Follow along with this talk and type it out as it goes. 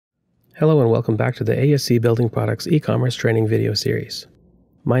Hello and welcome back to the ASC Building Products e-commerce training video series.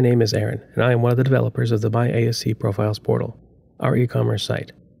 My name is Aaron, and I am one of the developers of the MyASCProfiles portal, our e-commerce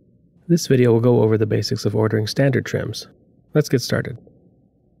site. This video will go over the basics of ordering standard trims. Let's get started.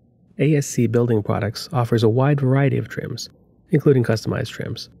 ASC Building Products offers a wide variety of trims, including customized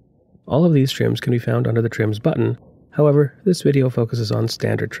trims. All of these trims can be found under the Trims button. However, this video focuses on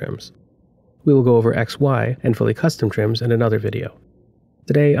standard trims. We will go over XY and fully custom trims in another video.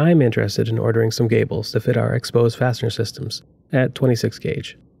 Today, I am interested in ordering some gables to fit our exposed fastener systems at 26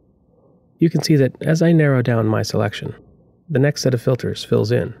 gauge. You can see that as I narrow down my selection, the next set of filters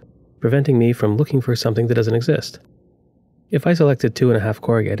fills in, preventing me from looking for something that doesn't exist. If I selected 2.5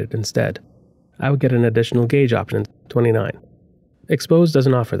 corrugated instead, I would get an additional gauge option, 29. Exposed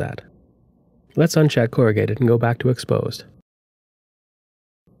doesn't offer that. Let's uncheck corrugated and go back to exposed.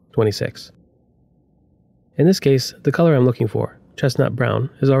 26. In this case, the color I'm looking for, chestnut brown,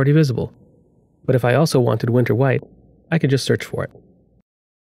 is already visible. But if I also wanted winter white, I could just search for it.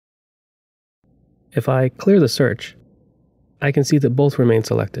 If I clear the search, I can see that both remain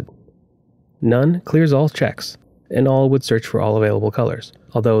selected. None clears all checks, and all would search for all available colors,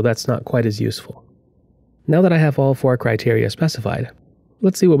 although that's not quite as useful. Now that I have all 4 criteria specified,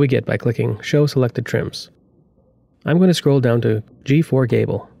 let's see what we get by clicking Show Selected Trims. I'm going to scroll down to G4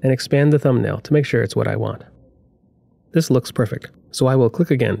 Gable and expand the thumbnail to make sure it's what I want. This looks perfect, so I will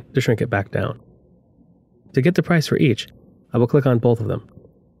click again to shrink it back down. To get the price for each, I will click on both of them.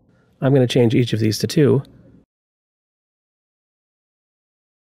 I'm going to change each of these to 2,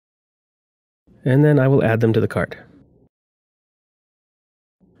 and then I will add them to the cart.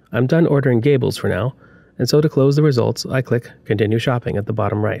 I'm done ordering gables for now, and so to close the results, I click Continue Shopping at the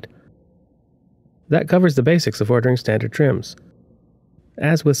bottom right. That covers the basics of ordering standard trims.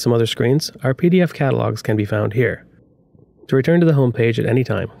 As with some other screens, our PDF catalogs can be found here. To return to the home page at any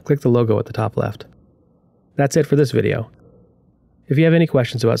time, click the logo at the top left. That's it for this video. If you have any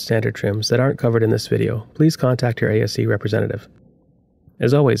questions about standard trims that aren't covered in this video, please contact your ASC representative.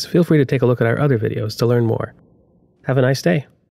 As always, feel free to take a look at our other videos to learn more. Have a nice day.